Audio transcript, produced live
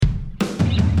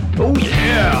Oh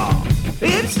yeah,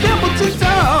 it's Templeton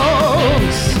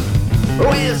Talks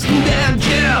with Steve and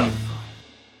Jeff.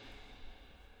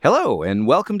 Hello, and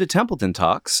welcome to Templeton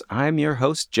Talks. I'm your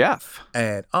host, Jeff.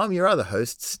 And I'm your other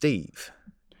host, Steve.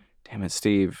 Damn it,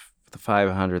 Steve, for the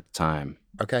 500th time.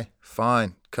 Okay,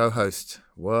 fine. Co-host.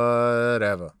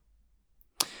 Whatever.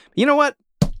 You know what?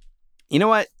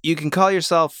 You can call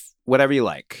yourself whatever you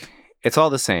like. It's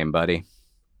all the same, buddy.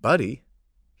 Buddy?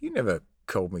 You never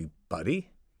called me buddy.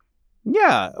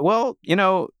 Yeah, well,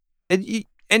 and you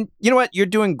know what? You're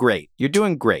doing great. You're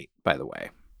doing great, by the way.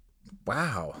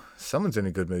 Wow, someone's in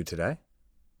a good mood today.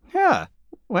 Yeah.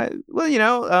 Well,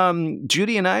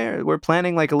 Judy and we're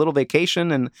planning like a little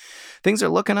vacation, and things are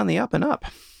looking on the up and up.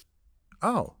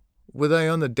 Oh, were they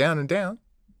on the down and down?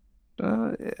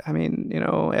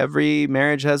 Every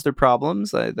marriage has their problems.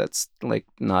 That's like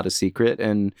not a secret.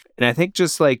 And I think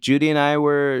just like Judy and I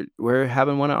we're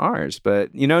having one of ours.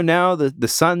 But, now the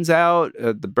sun's out,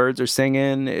 the birds are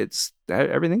singing.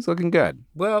 Everything's looking good.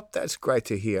 Well, that's great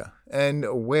to hear. And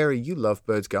where are you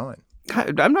lovebirds going?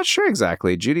 I'm not sure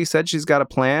exactly. Judy said she's got a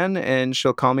plan and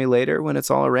she'll call me later when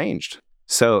it's all arranged.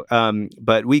 So,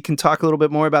 but we can talk a little bit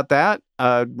more about that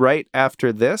right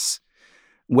after this.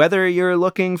 Whether you're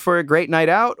looking for a great night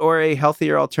out or a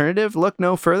healthier alternative, look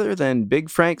no further than Big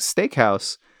Frank's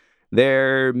Steakhouse.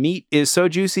 Their meat is so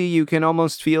juicy you can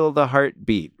almost feel the heart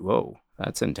beat. Whoa,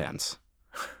 that's intense.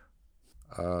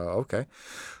 Okay.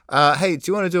 Hey, do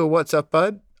you want to do a what's up,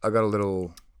 bud? I got a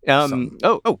little...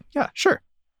 Oh, yeah, sure.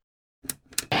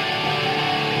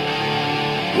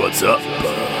 What's up,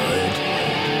 bud?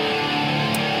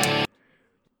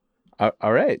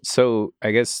 All right. So I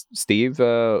guess Steve,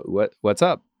 what's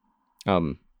up,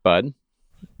 bud?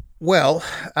 Well,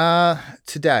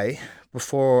 today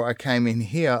before I came in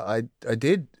here, I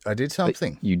did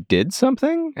something. You did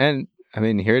something, and I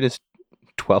mean, here it is,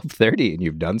 12:30, and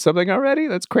you've done something already.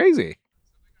 That's crazy.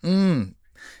 Yeah,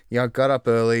 I got up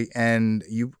early, and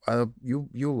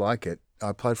you'll like it. I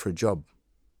applied for a job.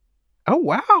 Oh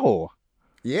wow!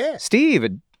 Yeah, Steve,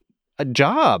 a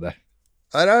job.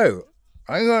 I know.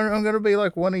 I'm gonna be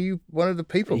like one of the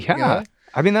people. Yeah, you know?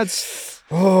 I mean that's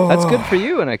good for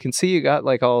you, and I can see you got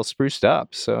like all spruced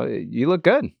up, so you look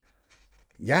good.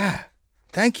 Yeah,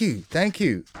 thank you.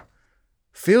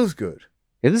 Feels good.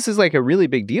 Yeah, this is like a really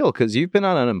big deal because you've been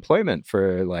on unemployment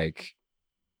for like,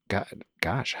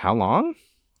 gosh, how long?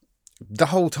 The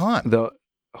whole time. The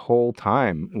whole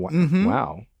time. Mm-hmm.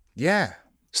 Wow. Yeah.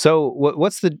 So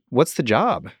what's the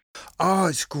job? Oh,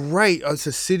 it's great. Oh, it's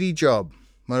a city job.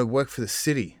 I'm going to work for the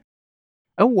city.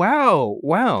 Oh, wow.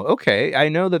 Okay. I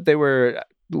know that they were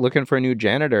looking for a new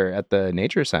janitor at the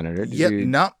nature center.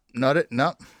 Not it.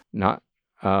 Not.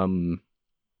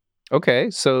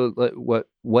 Okay. So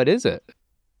what is it?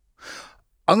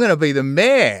 I'm going to be the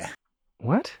mayor.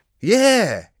 What?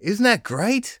 Yeah. Isn't that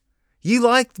great? You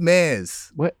liked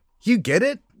mayors. What? You get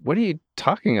it? What are you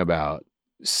talking about?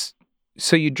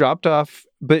 So you dropped off,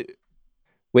 but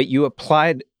wait, you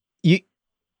applied.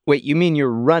 You mean you're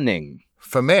running?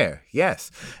 For mayor, yes.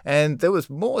 And there was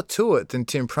more to it than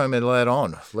Tim Proman let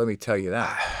on, let me tell you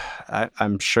that.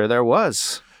 I'm sure there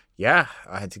was. Yeah,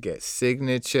 I had to get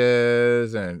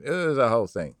signatures, and it was a whole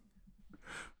thing.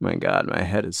 My God, my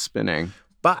head is spinning.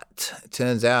 But it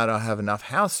turns out I have enough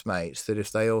housemates that if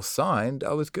they all signed,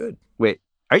 I was good. Wait,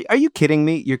 are you kidding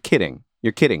me? You're kidding.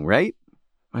 You're kidding, right?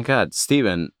 My God,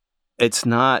 Stephen, it's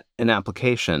not an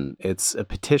application. It's a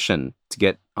petition to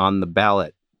get on the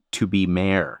ballot to be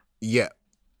mayor. Yeah.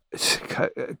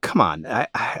 Come on.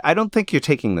 I don't think you're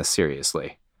taking this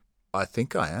seriously. I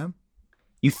think I am.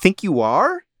 You think you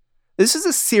are? This is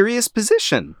a serious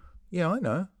position. Yeah, I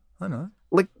know.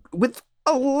 Like, with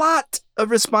a lot of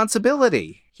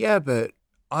responsibility. Yeah, but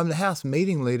I'm the house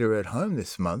meeting leader at home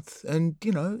this month, and,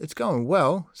 it's going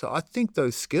well. So I think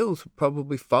those skills will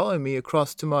probably follow me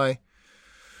across to my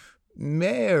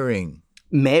mayoring.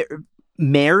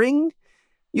 Mayoring?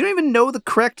 You don't even know the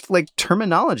correct,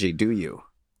 terminology, do you?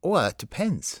 Well, it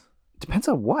depends. Depends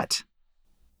on what?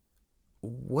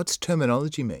 What's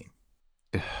terminology mean?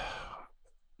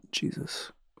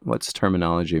 Jesus. What's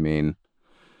terminology mean?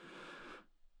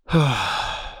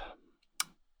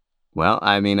 Well,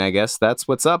 I mean, I guess that's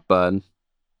what's up, bud.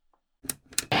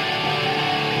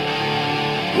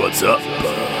 What's up,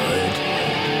 bud?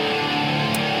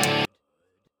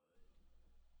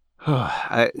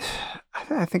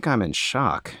 I think I'm in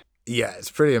shock. Yeah,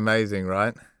 it's pretty amazing,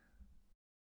 right?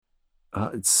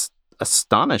 It's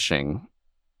astonishing.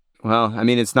 Well, I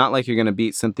mean, it's not like you're going to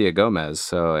beat Cynthia Gomez,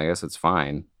 so I guess it's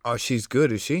fine. Oh, she's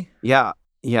good, is she? Yeah.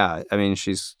 I mean,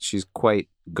 she's quite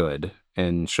good,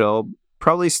 and she'll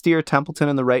probably steer Templeton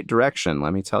in the right direction,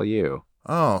 let me tell you.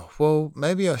 Oh, well,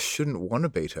 maybe I shouldn't want to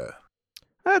beat her.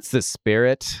 That's the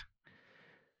spirit.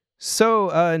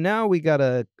 So now we got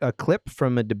a clip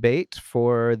from a debate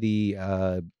for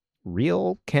the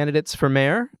real candidates for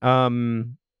mayor.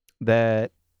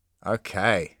 That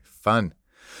Okay, fun.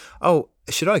 Oh,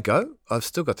 should I go? I've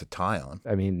still got the tie on.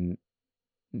 I mean,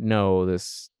 no,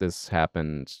 this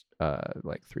happened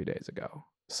like 3 days ago.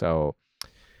 So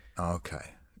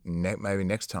Okay, maybe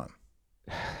next time.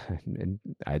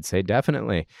 I'd say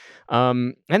definitely.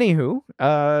 Anywho,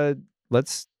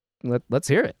 let's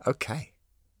hear it. Okay.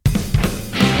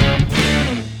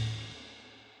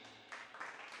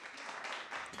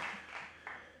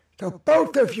 So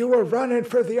both of you are running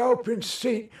for the open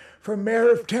seat for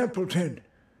mayor of Templeton.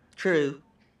 True.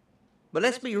 But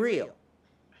let's be real.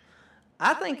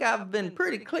 I think I've been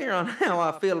pretty clear on how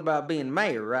I feel about being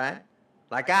mayor, right?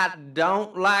 Like, I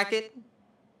don't like it.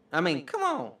 I mean, come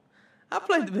on. I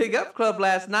played the Big Up Club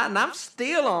last night, and I'm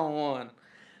still on one.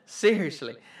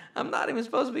 Seriously. I'm not even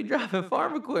supposed to be driving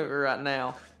farm equipment right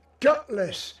now.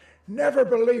 Gutless. Never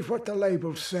believe what the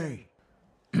labels say.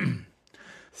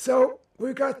 So,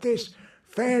 we got this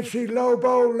fancy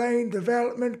Lobo Lane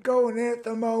development going at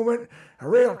the moment. A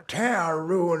real town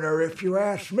ruiner, if you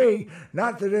ask me.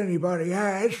 Not that anybody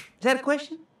has. Is that a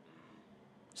question?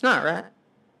 It's not, right?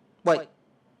 Wait.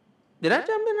 Did I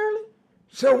jump in early?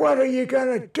 So what are you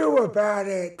gonna do about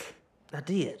it? I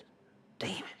did.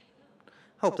 Damn it.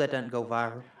 Hope that doesn't go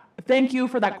viral. Thank you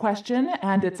for that question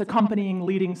and its accompanying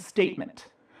leading statement.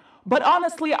 But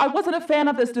honestly, I wasn't a fan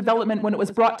of this development when it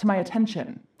was brought to my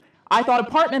attention. I thought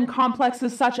apartment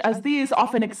complexes such as these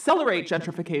often accelerate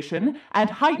gentrification and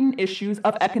heighten issues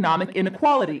of economic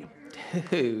inequality.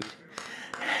 Dude,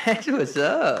 that's what's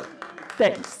up.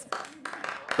 Thanks.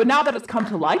 But now that it's come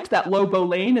to light that Lobo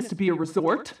Lane is to be a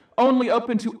resort, only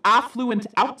open to affluent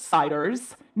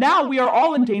outsiders, now we are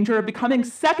all in danger of becoming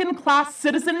second-class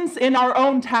citizens in our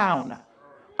own town.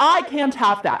 I can't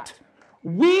have that.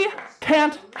 We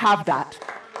can't have that.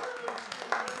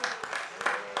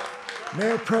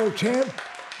 Mayor Pro Tem,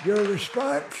 your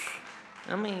response?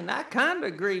 I mean, I kind of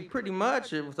agree pretty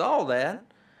much with all that.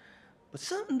 But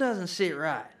something doesn't sit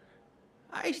right.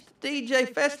 I used to DJ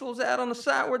festivals out on the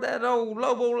site where that old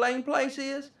Lobo Lane place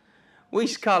is. We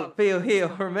used to call it Phil Hill,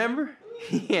 remember?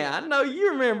 Yeah, I know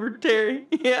you remember, Terry.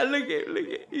 Yeah, look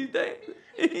at, he's dancing.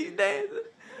 He's dancing.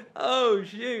 Oh,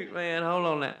 shoot, man, hold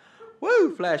on now.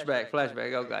 Woo, flashback,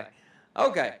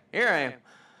 okay, here I am.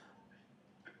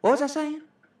 What was I saying?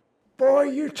 Boy,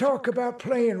 you talk about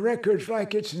playing records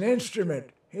like it's an instrument.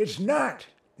 It's not.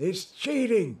 It's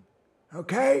cheating.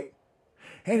 Okay?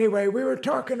 Anyway, we were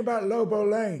talking about Lobo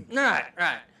Lane.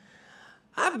 Right.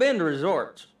 I've been to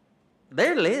resorts.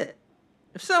 They're lit.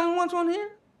 If someone wants one here,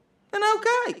 then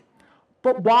okay.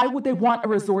 But why would they want a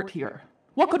resort here?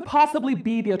 What could possibly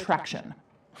be the attraction?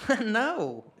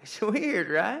 No, it's weird,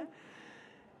 right?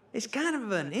 It's kind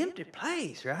of an empty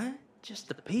place, right? Just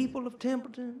the people of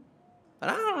Templeton. But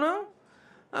I don't know.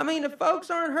 I mean, if folks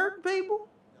aren't hurting people,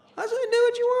 I say do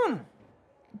what you want.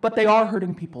 But they are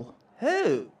hurting people.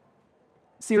 Who?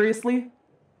 Seriously?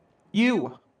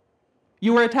 You.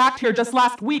 You were attacked here just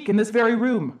last week in this very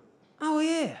room. Oh,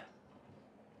 yeah.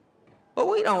 But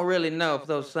we don't really know if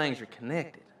those things are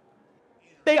connected.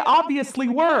 They obviously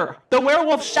were. The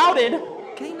werewolf shouted,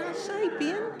 Canine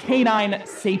sapien? Canine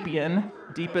sapien,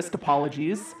 deepest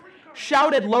apologies,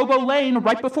 shouted Lobo Lane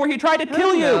right before he tried to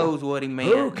kill you. Who knows what he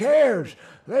meant? Who cares?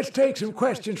 Let's take some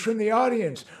questions from the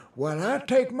audience while I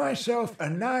take myself a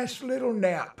nice little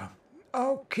nap.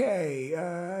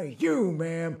 Okay, you,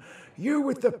 ma'am. You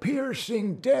with the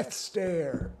piercing death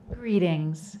stare.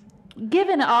 Greetings.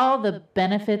 Given all the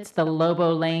benefits the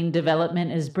Lobo Lane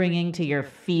development is bringing to your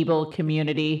feeble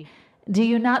community, do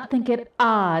you not think it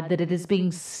odd that it is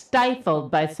being stifled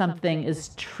by something as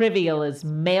trivial as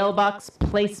mailbox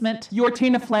placement? You're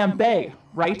Tina Flambe,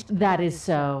 right? That is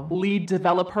so. Lead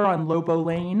developer on Lobo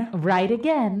Lane. Right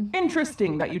again.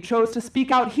 Interesting that you chose to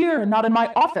speak out here and not in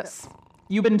my office.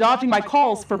 You've been dodging my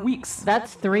calls for weeks.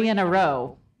 That's 3 in a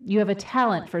row. You have a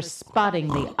talent for spotting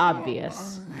the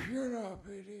obvious. Shut up,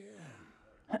 idiot.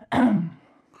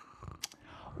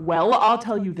 Well, I'll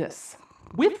tell you this.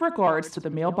 With regards to the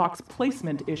mailbox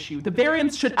placement issue, the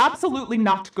variance should absolutely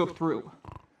not go through.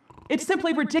 It's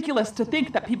simply ridiculous to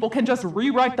think that people can just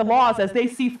rewrite the laws as they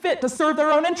see fit to serve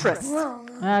their own interests.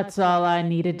 That's all I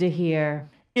needed to hear.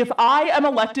 If I am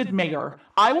elected mayor,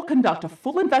 I will conduct a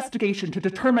full investigation to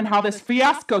determine how this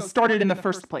fiasco started in the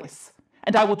first place.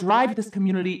 And I will drive this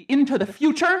community into the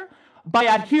future by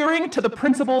adhering to the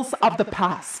principles of the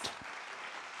past.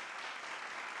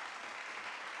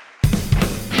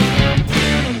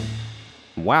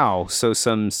 Wow, so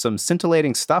some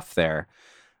scintillating stuff there.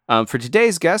 For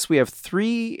today's guest, we have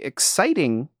 3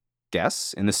 exciting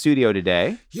guests in the studio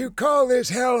today. You call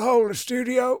this hellhole a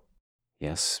studio?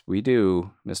 Yes, we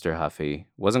do, Mr. Huffy.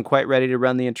 Wasn't quite ready to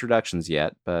run the introductions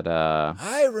yet, but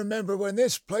I remember when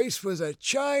this place was a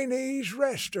Chinese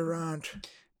restaurant.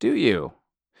 do you?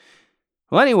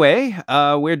 Well, anyway,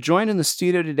 we're joined in the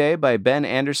studio today by Ben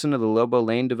Anderson of the Lobo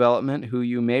Lane Development, who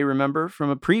you may remember from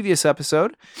a previous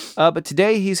episode. But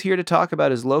today he's here to talk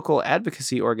about his local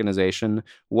advocacy organization,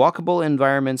 Walkable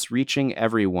Environments Reaching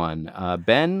Everyone.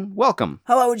 Ben, welcome.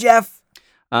 Hello, Jeff.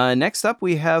 Next up,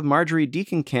 we have Marjorie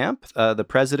Deaconkamp, the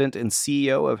president and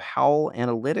CEO of Howl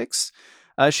Analytics.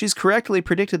 She's correctly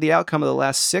predicted the outcome of the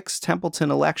last 6 Templeton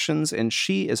elections, and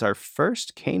she is our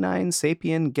first canine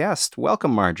sapien guest.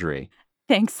 Welcome, Marjorie.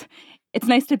 Thanks. It's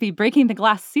nice to be breaking the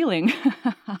glass ceiling.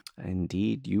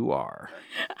 Indeed, you are.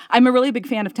 I'm a really big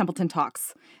fan of Templeton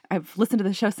Talks. I've listened to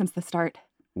the show since the start.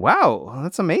 Wow,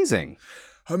 that's amazing.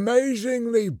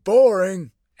 Amazingly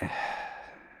boring.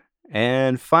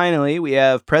 And finally, we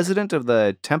have president of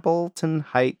the Templeton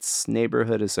Heights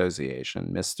Neighborhood Association,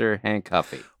 Mr. Hank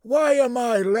Huffy. Why am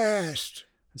I last?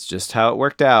 It's just how it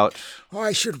worked out.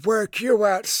 I should work you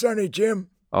out, Sonny Jim.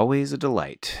 Always a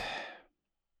delight.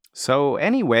 So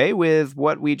anyway, with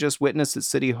what we just witnessed at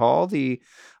City Hall, the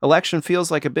election feels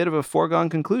like a bit of a foregone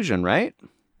conclusion, right?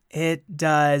 It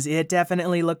does. It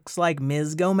definitely looks like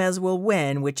Ms. Gomez will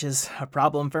win, which is a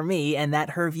problem for me, and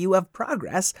that her view of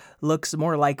progress looks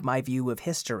more like my view of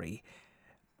history.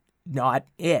 Not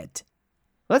it.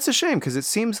 That's a shame, because it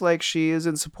seems like she is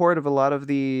in support of a lot of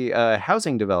the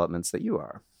housing developments that you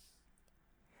are.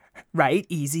 Right,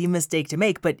 easy mistake to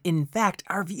make, but in fact,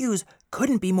 our views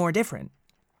couldn't be more different.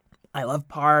 I love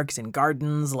parks and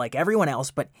gardens like everyone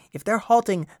else, but if they're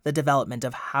halting the development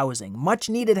of housing,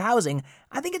 much-needed housing,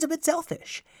 I think it's a bit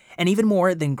selfish. And even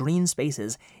more than green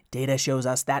spaces, data shows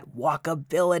us that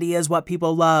walkability is what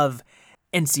people love.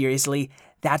 And seriously,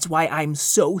 that's why I'm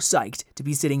so psyched to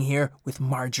be sitting here with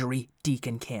Marjorie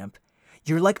Deaconkamp.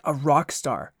 You're like a rock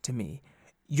star to me.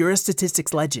 You're a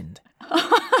statistics legend.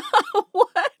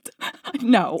 What?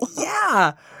 No.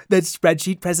 Yeah, that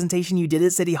spreadsheet presentation you did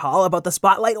at City Hall about the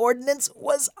Spotlight Ordinance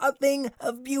was a thing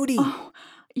of beauty. Oh,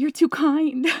 you're too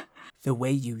kind. The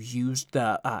way you used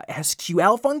the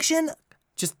SQL function,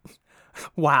 just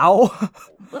wow.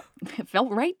 It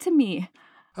felt right to me.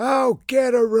 Oh,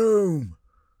 get a room.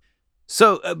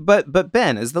 So, but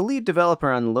Ben, as the lead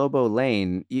developer on Lobo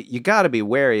Lane, you got to be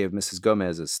wary of Mrs.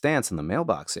 Gomez's stance on the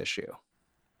mailbox issue.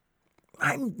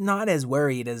 I'm not as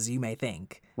worried as you may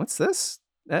think. What's this?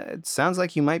 It sounds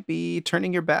like you might be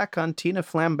turning your back on Tina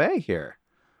Flambe here.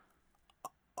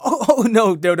 Oh,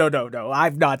 no.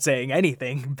 I'm not saying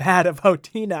anything bad about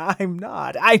Tina. I'm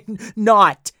not.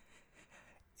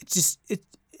 It's just,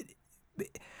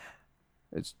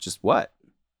 It's just what?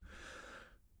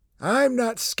 I'm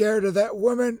not scared of that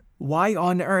woman. Why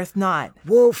on earth not?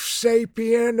 Wolf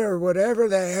sapien or whatever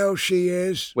the hell she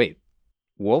is. Wait,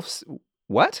 wolves?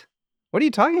 What? What are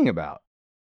you talking about?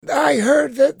 I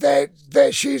heard that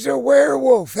she's a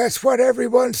werewolf. That's what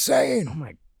everyone's saying. Oh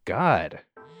my God.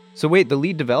 So wait, the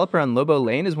lead developer on Lobo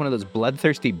Lane is one of those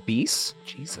bloodthirsty beasts?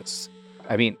 Jesus.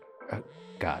 I mean,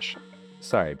 gosh.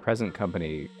 Sorry, present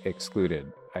company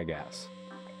excluded, I guess.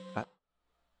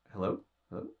 Hello?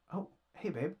 Oh, hey,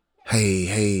 babe.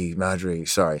 Hey, Marjorie.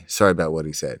 Sorry about what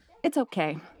he said. It's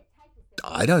okay.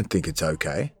 I don't think it's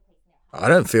okay. I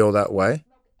don't feel that way.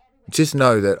 Just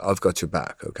know that I've got your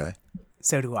back, okay?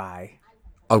 So do I.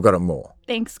 I've got it more.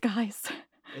 Thanks, guys.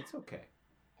 It's okay.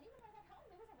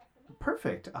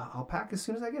 Perfect. I'll pack as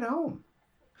soon as I get home.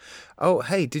 Oh,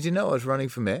 hey, did you know I was running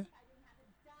for mayor?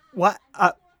 What?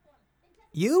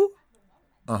 You?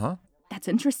 Uh-huh. That's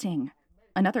interesting.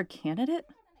 Another candidate?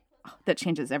 Oh, that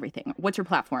changes everything. What's your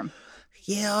platform?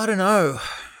 Yeah, I don't know.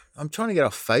 I'm trying to get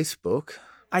off Facebook.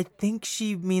 I think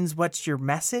she means what's your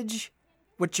message?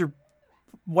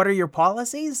 What are your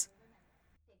policies?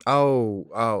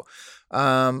 Well,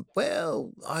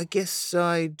 I guess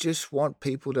I just want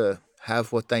people to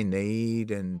have what they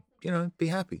need and, be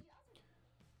happy.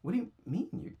 What do you mean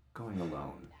you're going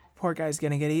alone? Poor guy's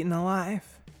gonna get eaten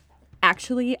alive.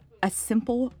 Actually, a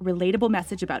simple, relatable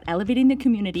message about elevating the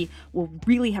community will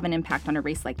really have an impact on a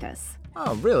race like this.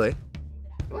 Oh, really?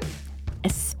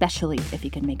 Especially if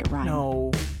you can make it rhyme.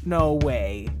 No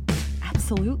way.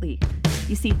 Absolutely.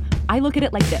 You see, I look at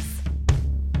it like this.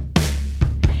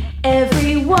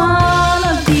 Every one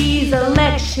of these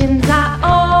elections, I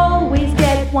always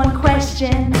get one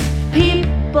question.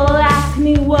 People ask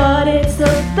me what it's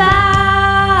about.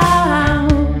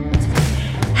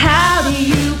 How do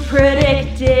you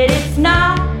predict it? It's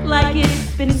not like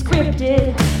it's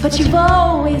but you've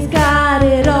always got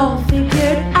it all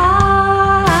figured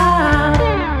out.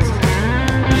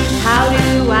 How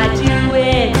do I do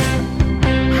it?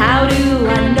 How do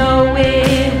I know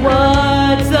it?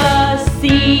 What's a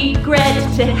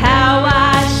secret to how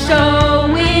I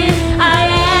show it? I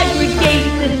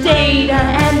aggregate the data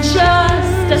and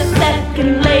just a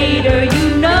second later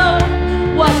you know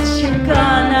what you're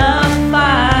gonna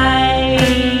find.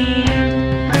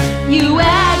 You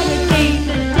aggregate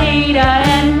the data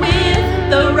and with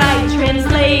the right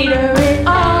translator it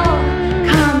all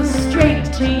comes straight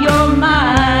to your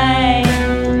mind.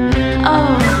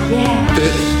 Oh yeah.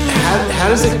 But how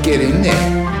does it get in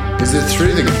there? Is it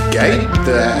through the gate?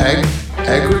 The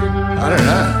I don't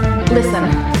know. Listen,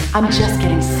 I'm just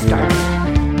getting started.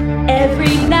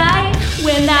 Every night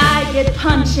when I get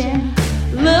punching,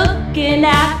 looking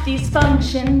at these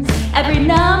functions, every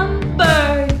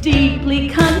number deeply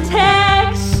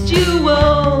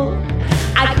contextual.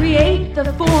 I create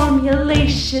the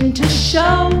formulation to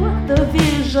show the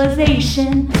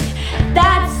visualization.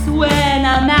 That's when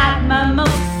I'm at my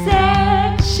most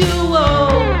sexual.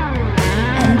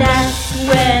 And that's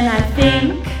when I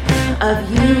think of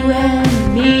you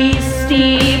and me,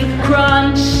 Steve.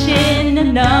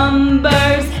 Crunching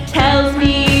numbers tells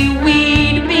me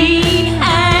we'd be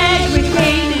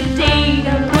aggregated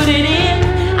data. Put it in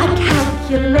a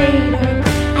calculator,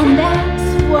 and that's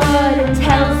what it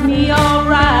tells me,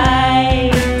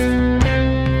 alright.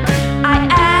 I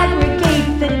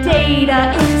aggregate the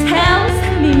data, it tells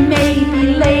me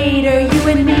maybe later you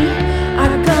and me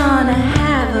are gonna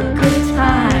have a good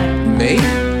time. Me?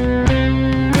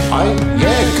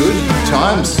 Yeah, good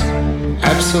times.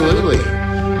 Absolutely.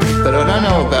 But I don't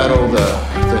know about all the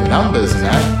numbers and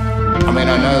that. I mean,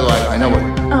 I know what...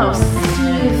 Oh,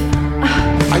 Steve.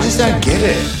 I just don't get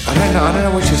it. I don't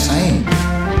know what you're saying.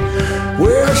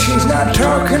 Well, she's not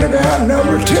talking about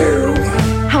number 2.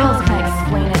 How else can I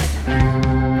explain it?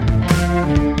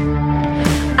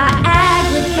 I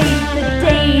aggregate the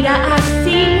data I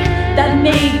see that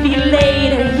maybe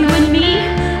later you and me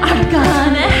are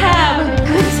gonna have a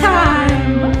good time.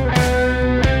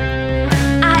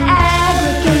 I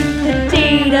aggregate the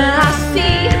data I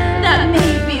see that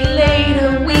maybe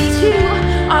later we too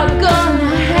are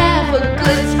gonna have a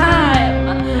good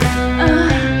time.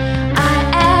 I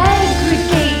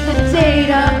aggregate the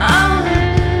data. I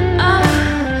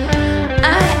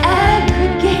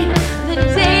aggregate the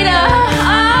data.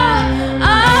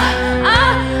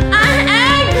 I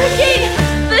aggregate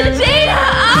the data.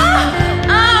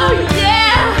 Oh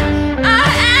yeah. I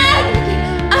aggregate.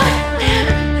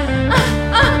 The data.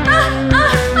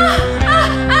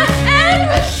 I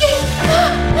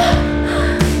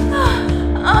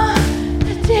aggregate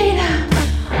the data.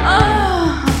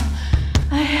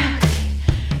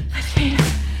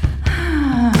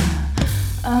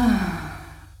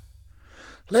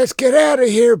 Let's get out of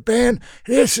here, Ben.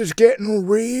 This is getting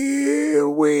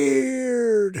real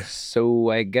weird. So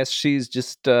I guess she's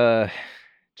just gonna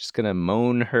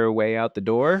moan her way out the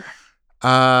door.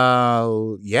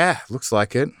 Yeah, looks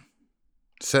like it.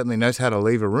 Certainly knows how to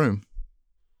leave a room.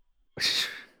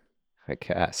 I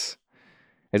guess.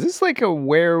 Is this like a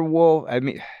werewolf? I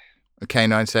mean, A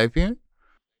canine sapient?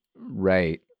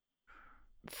 right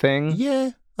thing?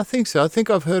 Yeah, I think so. I think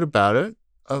I've heard about it.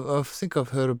 I think I've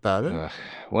heard about it. Ugh.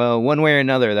 Well, one way or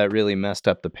another, that really messed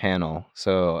up the panel.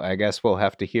 So I guess we'll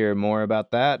have to hear more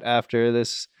about that after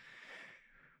this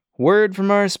word from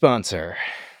our sponsor.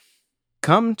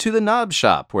 Come to the Knob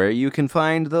Shop, where you can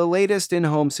find the latest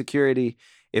in-home security.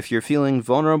 If you're feeling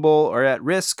vulnerable or at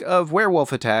risk of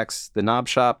werewolf attacks, the Knob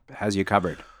Shop has you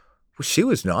covered. Well, she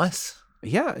was nice.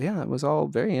 Yeah, it was all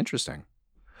very interesting.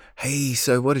 Hey,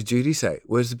 so what did Judy say?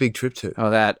 Where's the big trip to? Oh,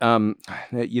 that,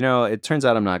 it turns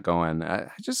out I'm not going. I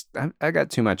got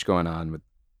too much going on with...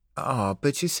 Oh,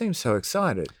 but you seem so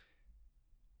excited.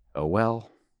 Oh,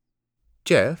 well.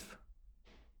 Jeff,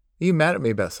 are you mad at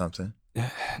me about something?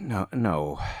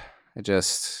 No. I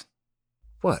just...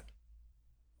 What?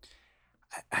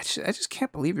 I just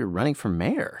can't believe you're running for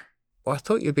mayor. Well, I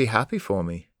thought you'd be happy for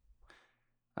me.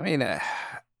 I mean,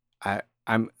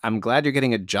 I'm glad you're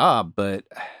getting a job, but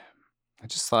I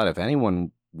just thought if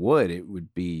anyone would, it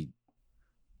would be...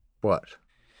 What?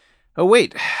 Oh,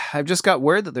 wait. I've just got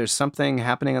word that there's something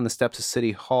happening on the steps of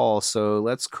City Hall, so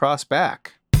let's cross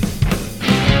back.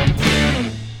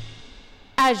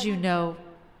 As you know,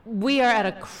 we are at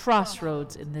a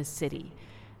crossroads in this city.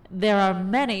 There are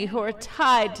many who are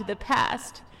tied to the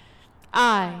past.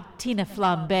 I, Tina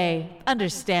Flambe,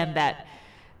 understand that,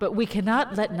 but we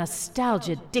cannot let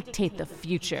nostalgia dictate the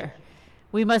future.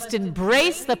 We must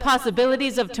embrace the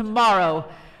possibilities of tomorrow.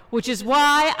 which is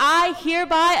why I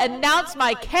hereby announce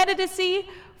my candidacy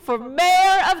for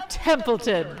mayor of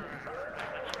Templeton.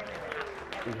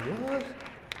 What?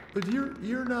 But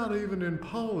you're not even in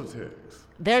politics.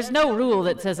 There's no rule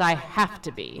that says I have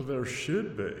to be. Well, there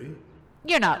should be.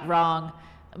 You're not wrong,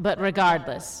 but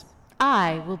regardless,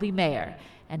 I will be mayor,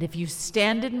 and if you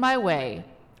stand in my way,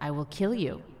 I will kill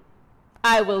you.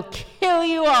 I will kill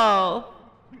you all.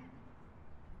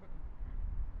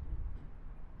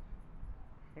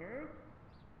 Huh?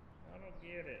 I don't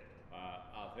get it.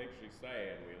 I think she's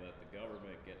saying we let the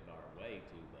government get in our way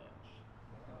too much.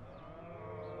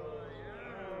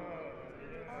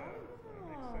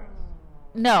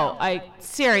 No, I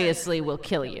seriously will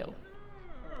kill you.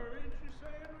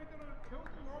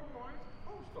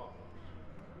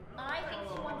 I think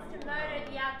she wants to murder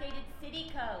the outdated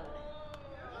city code.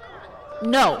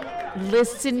 No,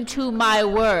 listen to my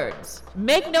words.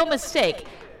 Make no mistake,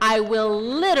 I will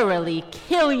literally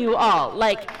kill you all.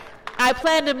 Like, I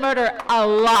plan to murder a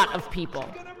lot of people.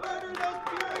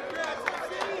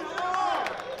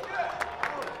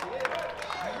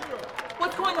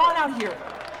 What's going on out here?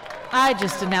 I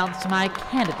just announced my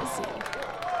candidacy.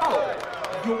 Oh,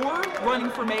 you're running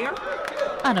for mayor?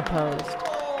 Unopposed.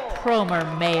 Cromer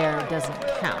mayor doesn't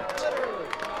count.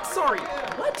 Sorry,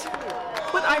 what?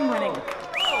 But I'm running.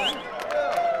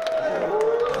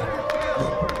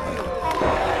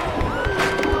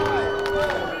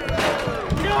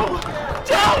 No!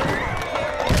 Don't!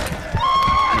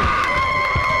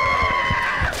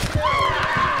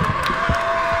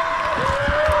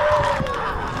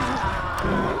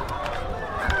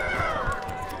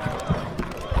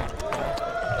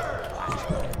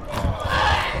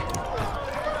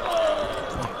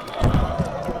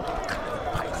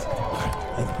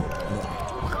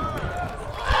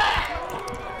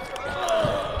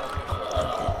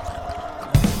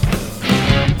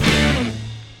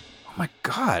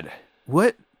 God,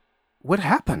 what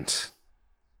happened?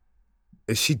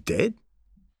 Is she dead?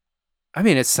 I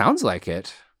mean, it sounds like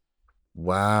it.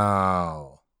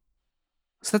 Wow.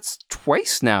 So that's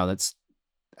twice now.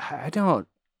 I don't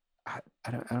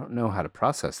know how to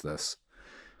process this.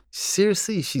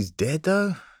 Seriously, she's dead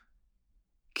though?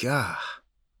 God.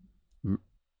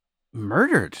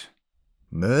 Murdered.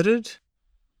 Murdered?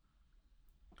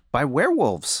 By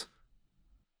werewolves.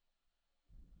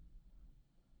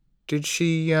 Did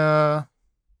she have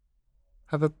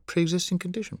a pre-existing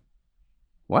condition?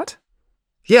 What?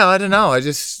 Yeah, I don't know. I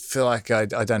just feel like I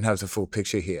don't have the full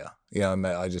picture here. You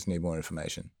know, I just need more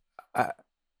information.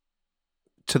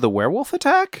 To the werewolf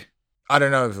attack? I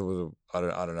don't know if it was. I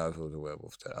don't know if it was a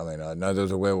werewolf. I mean, I know there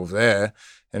was a werewolf there,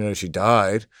 and I know she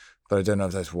died, but I don't know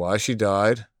if that's why she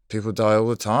died. People die all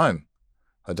the time.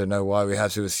 I don't know why we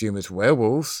have to assume it's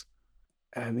werewolves.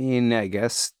 I mean, I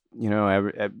guess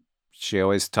she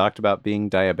always talked about being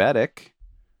diabetic.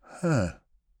 Huh.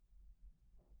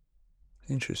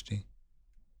 Interesting.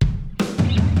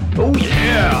 Oh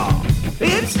yeah!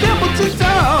 It's Templeton